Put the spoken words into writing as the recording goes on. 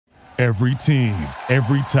Every team,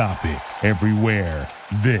 every topic, everywhere.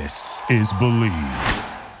 This is Believe.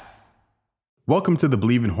 Welcome to the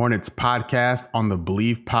Believe in Hornets podcast on the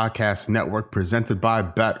Believe Podcast Network, presented by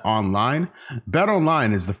Bet Online. Bet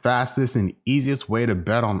Online is the fastest and easiest way to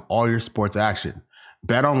bet on all your sports action.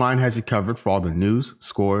 Bet Online has you covered for all the news,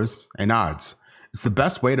 scores, and odds. It's the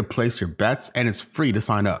best way to place your bets, and it's free to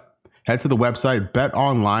sign up. Head to the website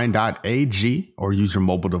betonline.ag or use your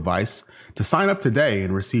mobile device to sign up today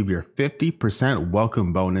and receive your 50%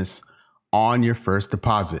 welcome bonus on your first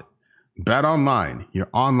deposit. Bet Online, your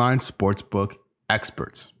online sportsbook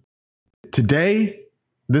experts. Today,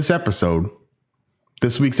 this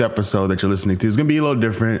week's episode that you're listening to is going to be a little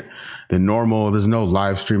different than normal. There's no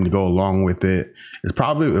live stream to go along with it.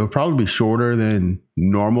 It'll probably be shorter than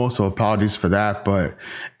normal, so apologies for that. But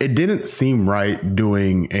it didn't seem right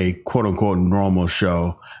doing a quote unquote normal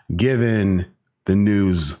show given the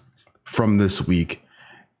news from this week.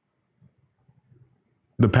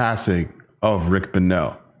 The passing of Rick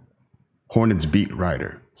Bonnell, Hornets beat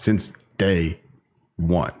writer since day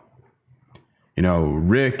one. You know,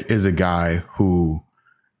 Rick is a guy who,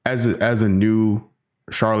 as a new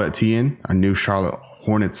Charlottean, a new Charlotte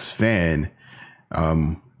Hornets fan,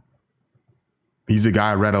 he's a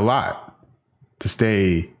guy I read a lot to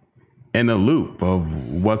stay in the loop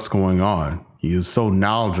of what's going on. He is so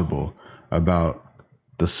knowledgeable about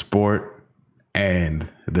the sport and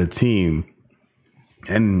the team.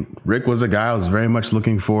 And Rick was a guy I was very much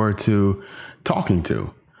looking forward to talking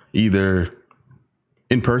to, either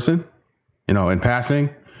in person, in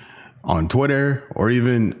passing, on Twitter, or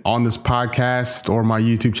even on this podcast or my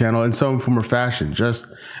YouTube channel in some form or fashion, just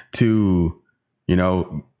to,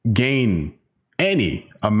 gain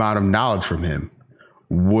any amount of knowledge from him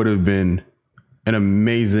would have been an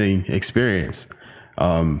amazing experience.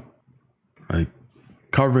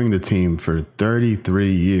 Covering the team for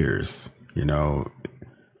 33 years,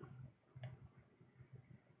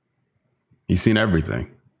 he's seen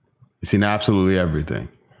everything. He's seen absolutely everything.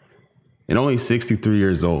 And only 63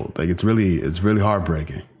 years old. It's really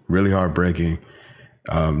heartbreaking. Really heartbreaking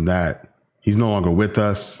that he's no longer with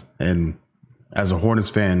us. And as a Hornets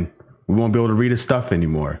fan, we won't be able to read his stuff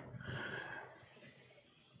anymore.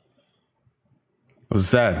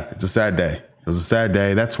 It's a sad day. It was a sad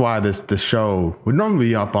day. That's why this show would normally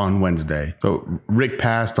be up on Wednesday. So Rick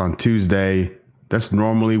passed on Tuesday. That's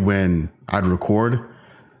normally when I'd record.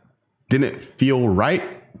 Didn't feel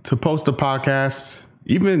right to post a podcast,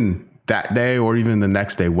 even that day or even the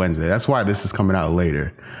next day, Wednesday. That's why this is coming out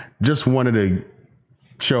later. Just wanted to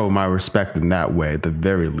show my respect in that way, at the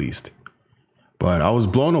very least. But I was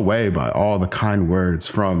blown away by all the kind words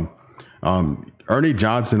from Ernie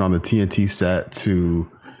Johnson on the TNT set to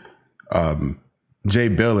Jay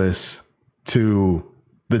Billis to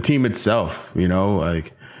the team itself.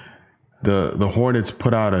 The Hornets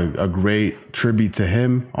put out a great tribute to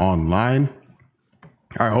him online.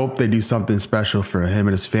 I hope they do something special for him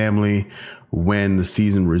and his family when the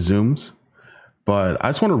season resumes. But I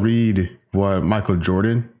just want to read what Michael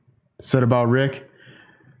Jordan said about Rick.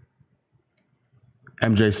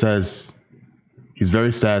 MJ says, he's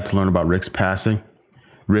very sad to learn about Rick's passing.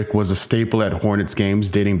 Rick was a staple at Hornets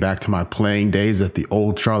games dating back to my playing days at the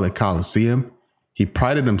old Charlotte Coliseum. He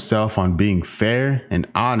prided himself on being fair and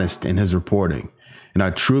honest in his reporting, and I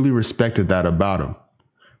truly respected that about him.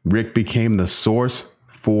 Rick became the source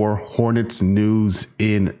for Hornets news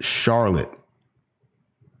in Charlotte.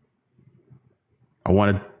 I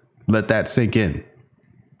want to let that sink in.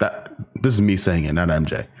 This is me saying it, not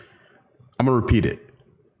MJ. I'm going to repeat it.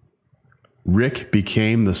 Rick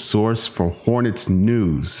became the source for Hornets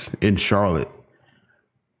news in Charlotte.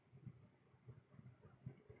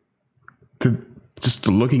 Just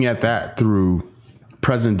looking at that through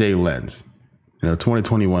present day lens,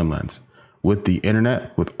 2021 lens, with the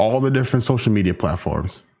internet, with all the different social media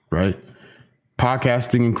platforms, right?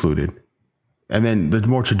 Podcasting included. And then the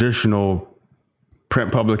more traditional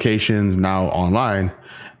print publications now online,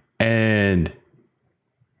 and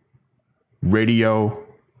radio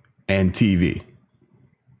and TV.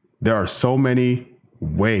 There are so many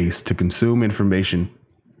ways to consume information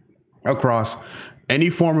across any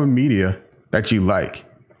form of media that you like.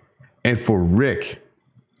 And for Rick,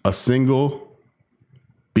 a single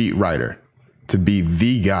beat writer, to be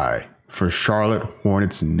the guy for Charlotte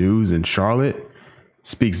Hornets news in Charlotte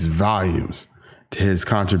speaks volumes to his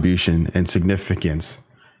contribution and significance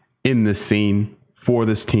in this scene, for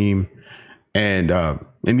this team, and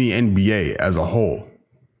in the NBA as a whole.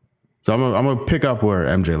 So I'm gonna pick up where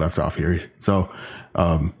MJ left off here. So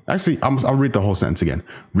I'll read the whole sentence again.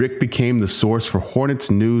 Rick became the source for Hornets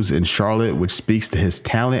news in Charlotte, which speaks to his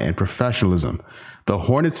talent and professionalism. The The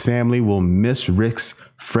Hornets family will miss Rick's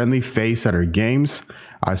friendly face at our games.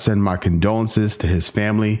 I send my condolences to his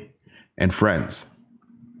family and friends.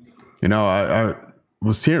 You know, I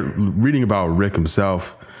was reading about Rick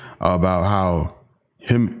himself, about how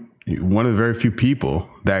one of the very few people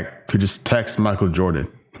that could just text Michael Jordan.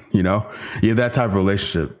 You know, he had that type of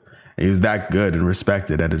relationship. And he was that good and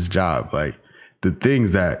respected at his job. Like, the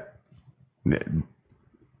things that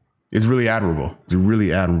is really admirable. It's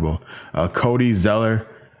really admirable. Cody Zeller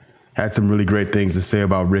had some really great things to say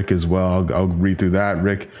about Rick as well. I'll read through that.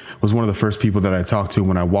 Rick was one of the first people that I talked to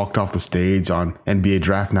when I walked off the stage on NBA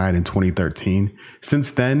Draft Night in 2013.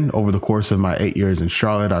 Since then, over the course of my 8 years in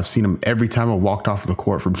Charlotte, I've seen him every time I walked off the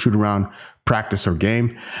court from shoot around, practice, or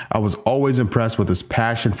game. I was always impressed with his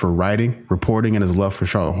passion for writing, reporting, and his love for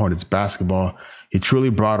Charlotte Hornets basketball. He truly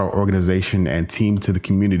brought our organization and team to the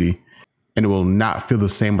community, and it will not feel the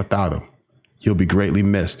same without him. He'll be greatly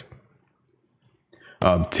missed.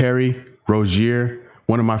 Terry Rozier,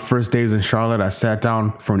 one of my first days in Charlotte, I sat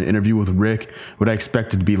down for an interview with Rick. What I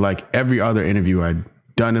expected to be like every other interview I'd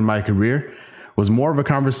done in my career was more of a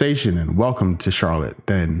conversation and welcome to Charlotte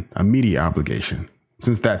than a media obligation.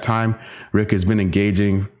 Since that time, Rick has been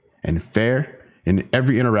engaging and fair in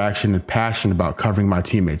every interaction and passionate about covering my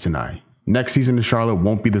teammates and I. Next season in Charlotte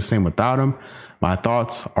won't be the same without him. My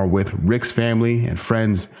thoughts are with Rick's family and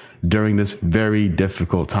friends during this very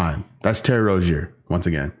difficult time. That's Terry Rozier, once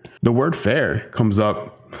again. The word fair comes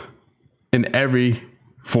up in every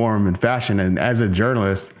form and fashion. And as a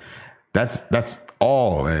journalist, that's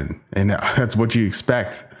all. And that's what you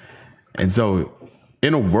expect. And so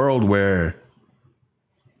in a world where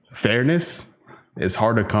fairness is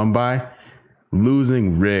hard to come by,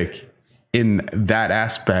 losing Rick in that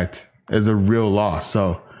aspect is a real loss.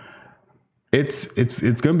 So it's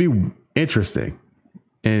going to be interesting.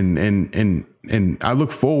 And I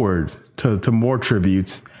look forward to more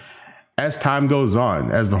tributes as time goes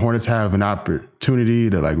on, as the Hornets have an opportunity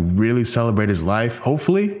to like really celebrate his life.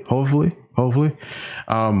 Hopefully,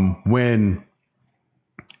 when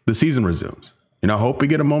the season resumes, you know, I hope we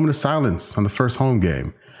get a moment of silence on the first home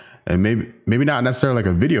game, and maybe not necessarily like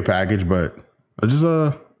a video package, but just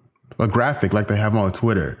a graphic like they have on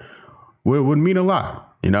Twitter would mean a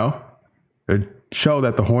lot. You know, it show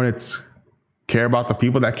that the Hornets care about the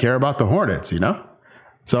people that care about the Hornets, you know?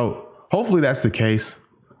 So hopefully that's the case.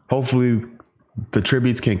 Hopefully the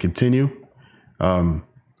tributes can continue.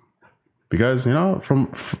 Because, you know,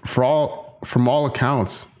 from all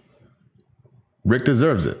accounts, Rick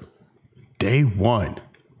deserves it. Day one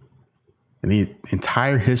in the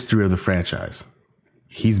entire history of the franchise,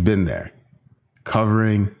 he's been there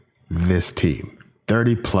covering this team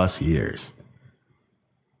 30 plus years.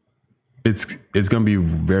 It's going to be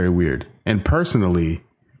very weird. And personally,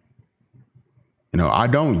 you know, I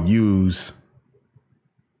don't use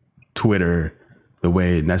Twitter the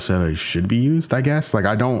way it necessarily should be used, I guess. Like,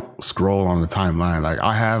 I don't scroll on the timeline. Like,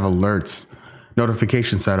 I have alerts,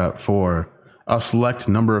 notifications set up for a select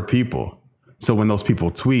number of people. So when those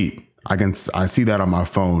people tweet, I see that on my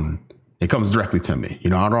phone. It comes directly to me.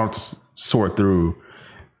 You know, I don't have to sort through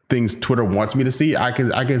things Twitter wants me to see. I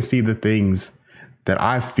can see the things that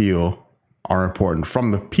I feel are important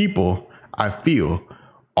from the people I feel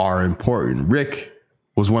are important. Rick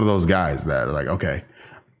was one of those guys that are like, okay,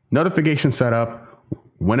 notification set up.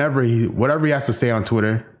 Whatever he has to say on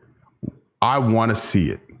Twitter, I want to see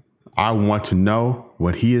it. I want to know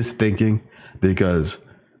what he is thinking, because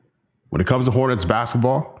when it comes to Hornets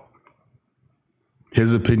basketball,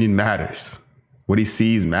 his opinion matters. What he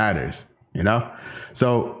sees matters, you know?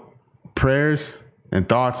 So prayers and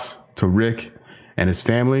thoughts to Rick and his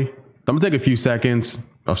family. I'm going to take a few seconds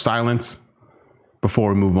of silence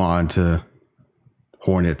before we move on to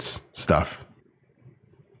Hornets stuff.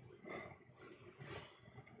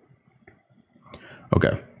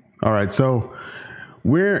 Okay. All right. So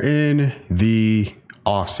we're in the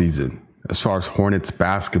off season as far as Hornets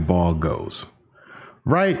basketball goes,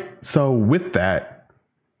 right? So with that,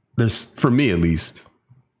 for me at least,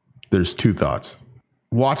 there's two thoughts.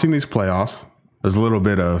 Watching these playoffs, there's a little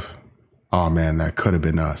bit of, oh man, that could have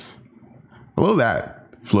been us. A little of that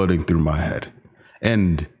floating through my head.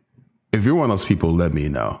 And if you're one of those people, let me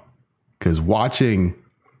know. Because watching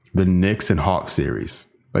the Knicks and Hawks series,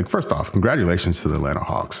 like, first off, congratulations to the Atlanta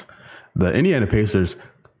Hawks. The Indiana Pacers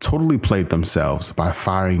totally played themselves by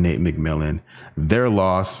firing Nate McMillan. Their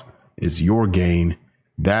loss is your gain.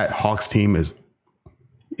 That Hawks team is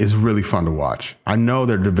really fun to watch. I know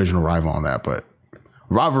they're divisional rival on that, but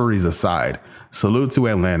rivalries aside, salute to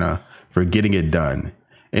Atlanta for getting it done.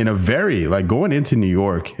 In a very, like, going into New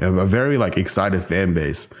York, a very, like, excited fan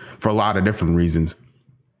base for a lot of different reasons.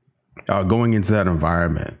 going into that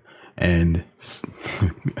environment and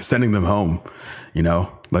sending them home,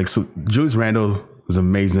 so Julius Randle was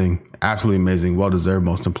amazing, absolutely amazing, well-deserved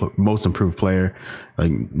most improved player.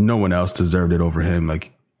 Like no one else deserved it over him.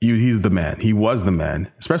 Like he's the man. He was the man,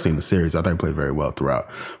 especially in the series. I thought he played very well throughout.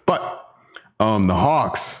 But the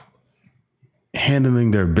Hawks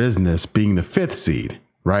handling their business, being the 5th seed,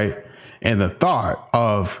 right? And the thought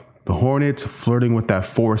of the Hornets flirting with that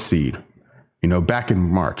 4 seed, back in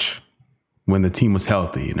March when the team was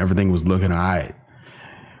healthy and everything was looking all right.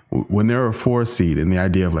 When they were a 4 seed, and the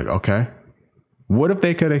idea of like, okay, what if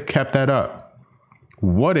they could have kept that up?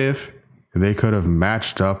 What if they could have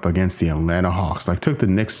matched up against the Atlanta Hawks, like took the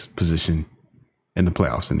Knicks position in the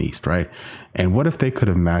playoffs in the East, right? And what if they could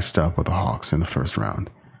have matched up with the Hawks in the first round?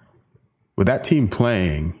 With that team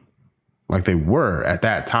playing like they were at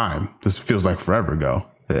that time, this feels like forever ago.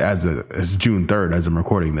 As June 3rd, as I'm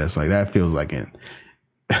recording this, like that feels like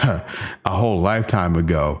a whole lifetime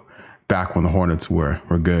ago, back when the Hornets were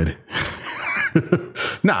good.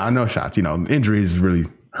 No shots. Injuries really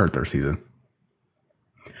hurt their season.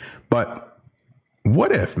 But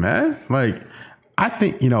what if, man? Like, I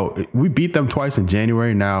think, we beat them twice in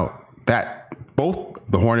January. Now that both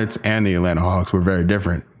the Hornets and the Atlanta Hawks were very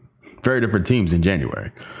different teams in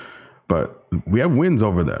January, but we have wins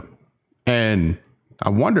over them. And I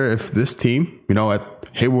wonder if this team,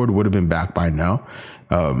 Hayward would have been back by now.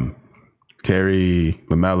 Terry,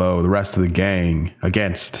 LaMelo, the rest of the gang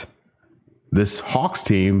against this Hawks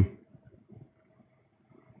team.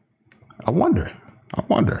 I wonder. I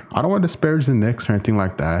don't want to disparage the Knicks or anything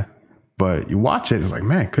like that, but you watch it, it's like,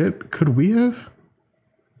 man, could we have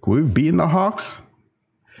beaten the Hawks?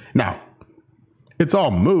 Now, it's all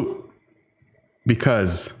moot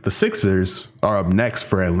because the Sixers are up next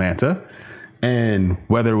for Atlanta, and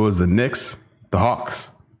whether it was the Knicks, the Hawks,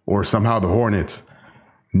 or somehow the Hornets,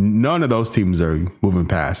 none of those teams are moving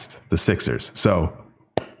past the Sixers. So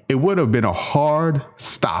it would have been a hard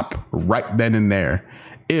stop right then and there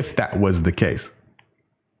if that was the case.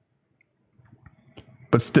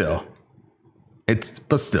 But still,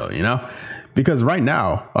 because right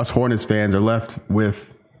now us Hornets fans are left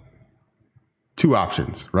with 2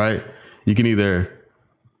 options, right? You can either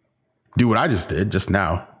do what I just did just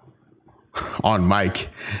now on mic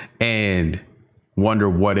and wonder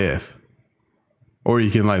what if, or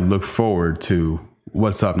you can like look forward to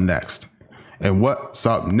what's up next. And what's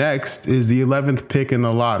up next is the 11th pick in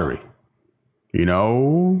the lottery,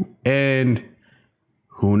 and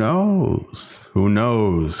who knows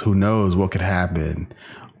what could happen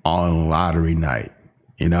on lottery night,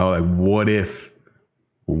 like what if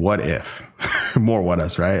more what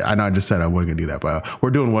ifs, right? I know I just said I wasn't gonna do that, but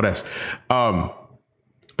we're doing what ifs.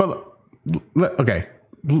 But okay,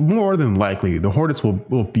 more than likely the Hornets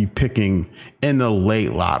will be picking in the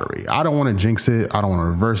late lottery. I don't want to jinx it. I don't want to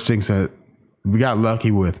reverse jinx it. We got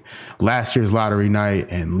lucky with last year's lottery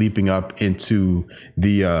night and leaping up into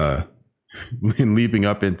the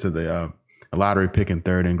lottery pick in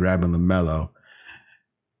 3rd and grabbing LaMelo.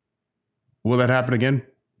 Will that happen again?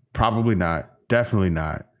 Probably not. Definitely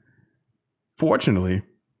not. Fortunately,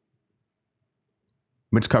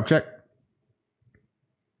 Mitch Kupchak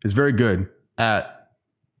is very good at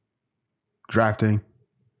drafting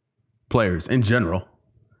players in general,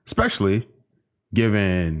 especially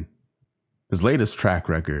given his latest track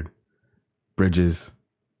record, Bridges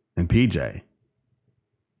and PJ.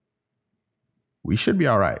 We should be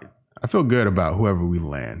all right. I feel good about whoever we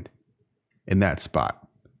land in that spot.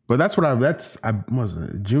 But that's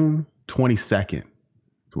June 22nd.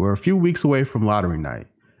 So we're a few weeks away from lottery night.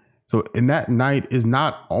 So in that night is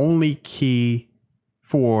not only key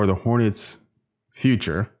for the Hornets'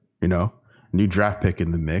 future, new draft pick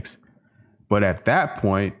in the mix, but at that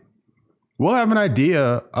point, we'll have an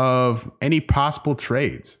idea of any possible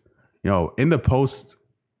trades. In the post,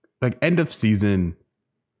 like end of season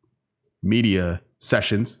media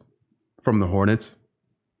sessions from the Hornets,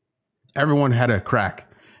 everyone had a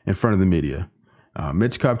crack in front of the media,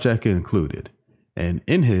 Mitch Kupchak included. And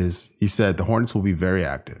in he said the Hornets will be very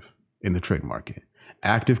active in the trade market.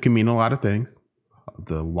 Active can mean a lot of things.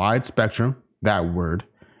 The wide spectrum, that word,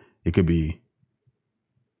 it could be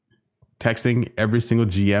texting every single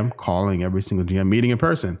GM, calling every single GM, meeting in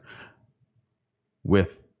person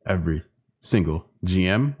with every single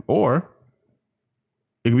GM, or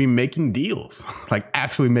it could be making deals, like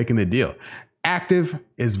actually making the deal. Active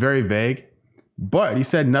is very vague, but he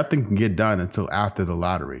said nothing can get done until after the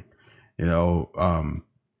lottery. A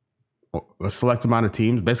select amount of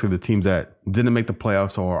teams, basically the teams that didn't make the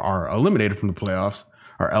playoffs or are eliminated from the playoffs,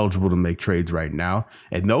 are eligible to make trades right now.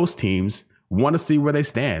 And those teams want to see where they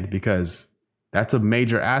stand because that's a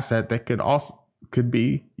major asset that could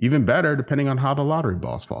be even better depending on how the lottery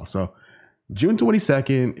balls fall. So June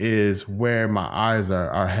 22nd is where my eyes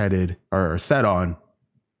are headed or set on.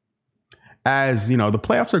 As you know, the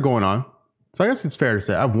playoffs are going on. So I guess it's fair to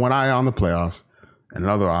say I have one eye on the playoffs and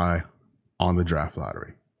another eye on the draft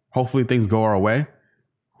lottery. Hopefully things go our way.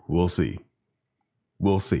 We'll see.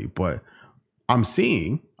 But I'm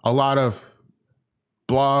seeing a lot of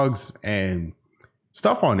blogs and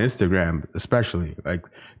stuff on Instagram, especially. Like,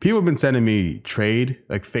 people have been sending me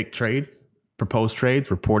fake trades, proposed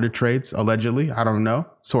trades, reported trades, allegedly. I don't know.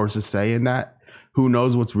 Sources saying that. Who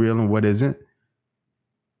knows what's real and what isn't?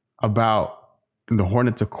 About the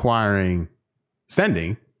Hornets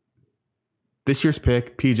sending this year's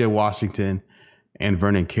pick, PJ Washington and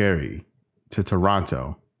Vernon Carey, to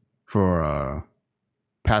Toronto for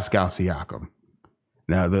Pascal Siakam.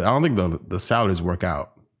 Now, I don't think the salaries work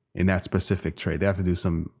out in that specific trade. They have to do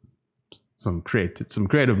some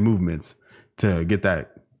creative movements to get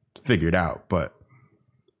that figured out. But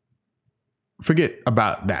forget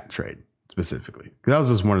about that trade specifically. That was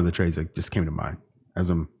just one of the trades that just came to mind as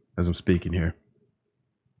I'm speaking here.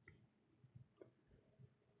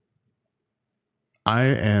 I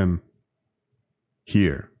am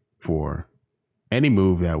here for any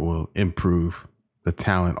move that will improve the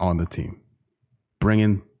talent on the team.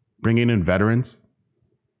 Bringing in veterans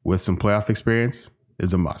with some playoff experience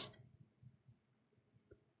is a must.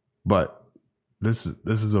 But this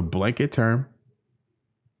is a blanket term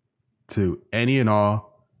to any and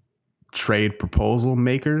all trade proposal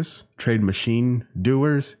makers, trade machine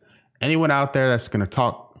doers, anyone out there that's going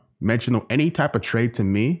to mention any type of trade to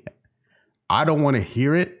me. I don't want to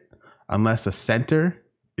hear it unless a center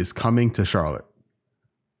is coming to Charlotte.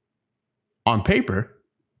 On paper,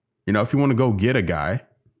 if you want to go get a guy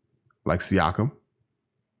like Siakam,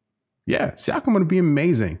 yeah, Siakam would be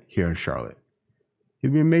amazing here in Charlotte.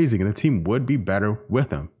 He'd be amazing, and the team would be better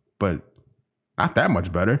with him, but not that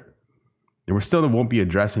much better. And we still won't be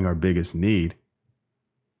addressing our biggest need.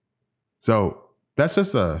 So that's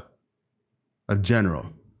just a general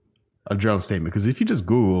statement. Because if you just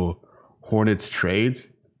Google Hornets trades,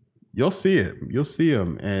 you'll see it. You'll see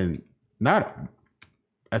them, and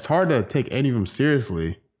it's hard to take any of them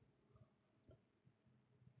seriously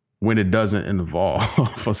when it doesn't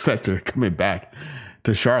involve a center coming back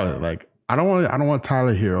to Charlotte. Like, I don't want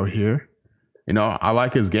Tyler Hero here. I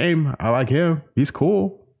like his game. I like him. He's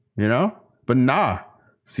cool. But nah,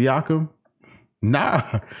 Siakam,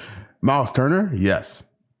 nah. Miles Turner, yes.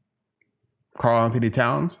 Karl Anthony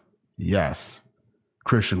Towns, yes.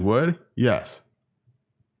 Christian Wood, yes.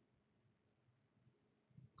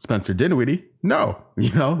 Spencer Dinwiddie, no.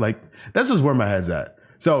 That's just where my head's at.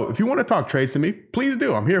 So if you want to talk trades to me, please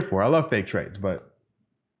do. I'm here for it. I love fake trades, but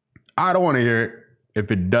I don't want to hear it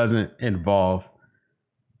if it doesn't involve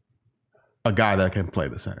a guy that can play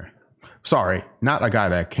the center. Sorry, not a guy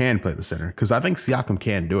that can play the center, because I think Siakam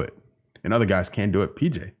can do it. And other guys can do it.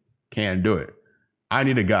 PJ can do it. I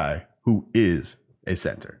need a guy who is a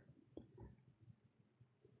center.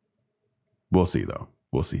 We'll see, though.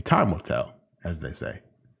 We'll see. Time will tell, as they say.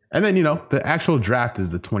 And then, the actual draft is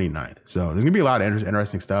the 29th. So there's going to be a lot of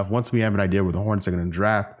interesting stuff. Once we have an idea where the Hornets are going to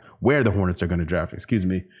draft, we can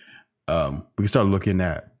start looking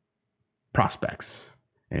at prospects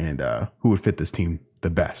and who would fit this team the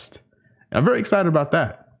best. And I'm very excited about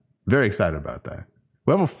that. Very excited about that.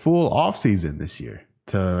 We have a full offseason this year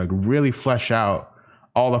to really flesh out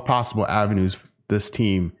all the possible avenues this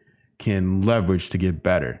team can leverage to get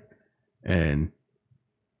better. And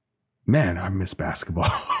man, I miss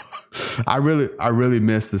basketball. I really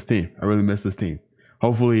miss this team.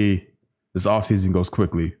 Hopefully this offseason goes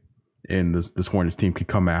quickly and this Hornets team can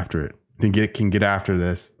come after it. Can get after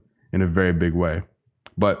this in a very big way.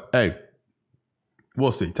 But hey,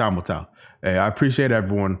 we'll see. Time will tell. Hey, I appreciate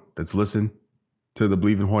everyone that's listened to the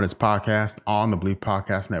Believe in Hornets podcast on the Believe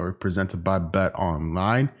Podcast Network, presented by Bet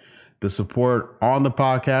Online. The support on the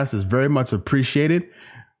podcast is very much appreciated.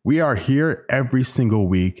 We are here every single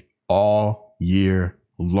week, all year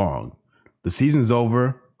long. The season's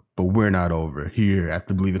over, but we're not over here at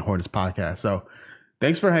the Believe in Hornets podcast. So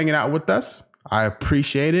thanks for hanging out with us. I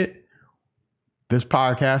appreciate it. This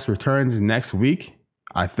podcast returns next week,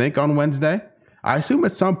 I think on Wednesday. I assume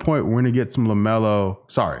at some point we're going to get some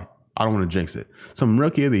LaMelo. Sorry, I don't want to jinx it. Some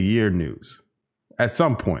Rookie of the Year news. At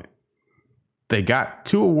some point. They got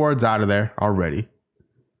 2 awards out of there already.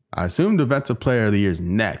 I assume Defensive Player of the Year is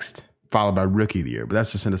next, followed by Rookie of the Year. But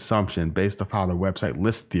that's just an assumption based off how their website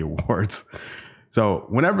lists the awards. So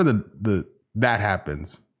whenever that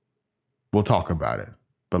happens, we'll talk about it.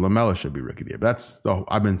 But LaMelo should be Rookie of the Year.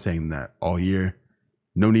 I've been saying that all year.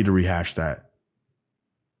 No need to rehash that.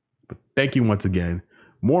 But thank you once again.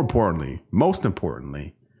 Most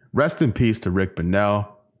importantly, rest in peace to Rick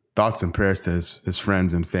Bonnell. Thoughts and prayers to his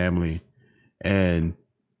friends and family. And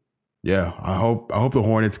yeah, I hope the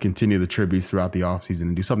Hornets continue the tributes throughout the offseason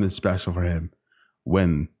and do something special for him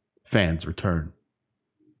when fans return,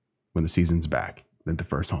 when the season's back, in the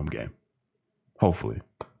first home game. Hopefully.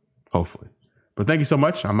 But thank you so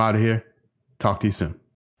much. I'm out of here. Talk to you soon.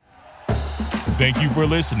 Thank you for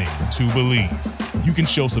listening to Believe. You can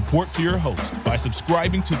show support to your host by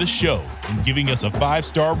subscribing to the show and giving us a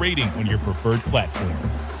 5-star rating on your preferred platform.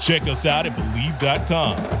 Check us out at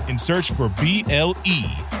Believe.com and search for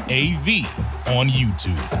BLEAV on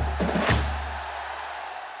YouTube.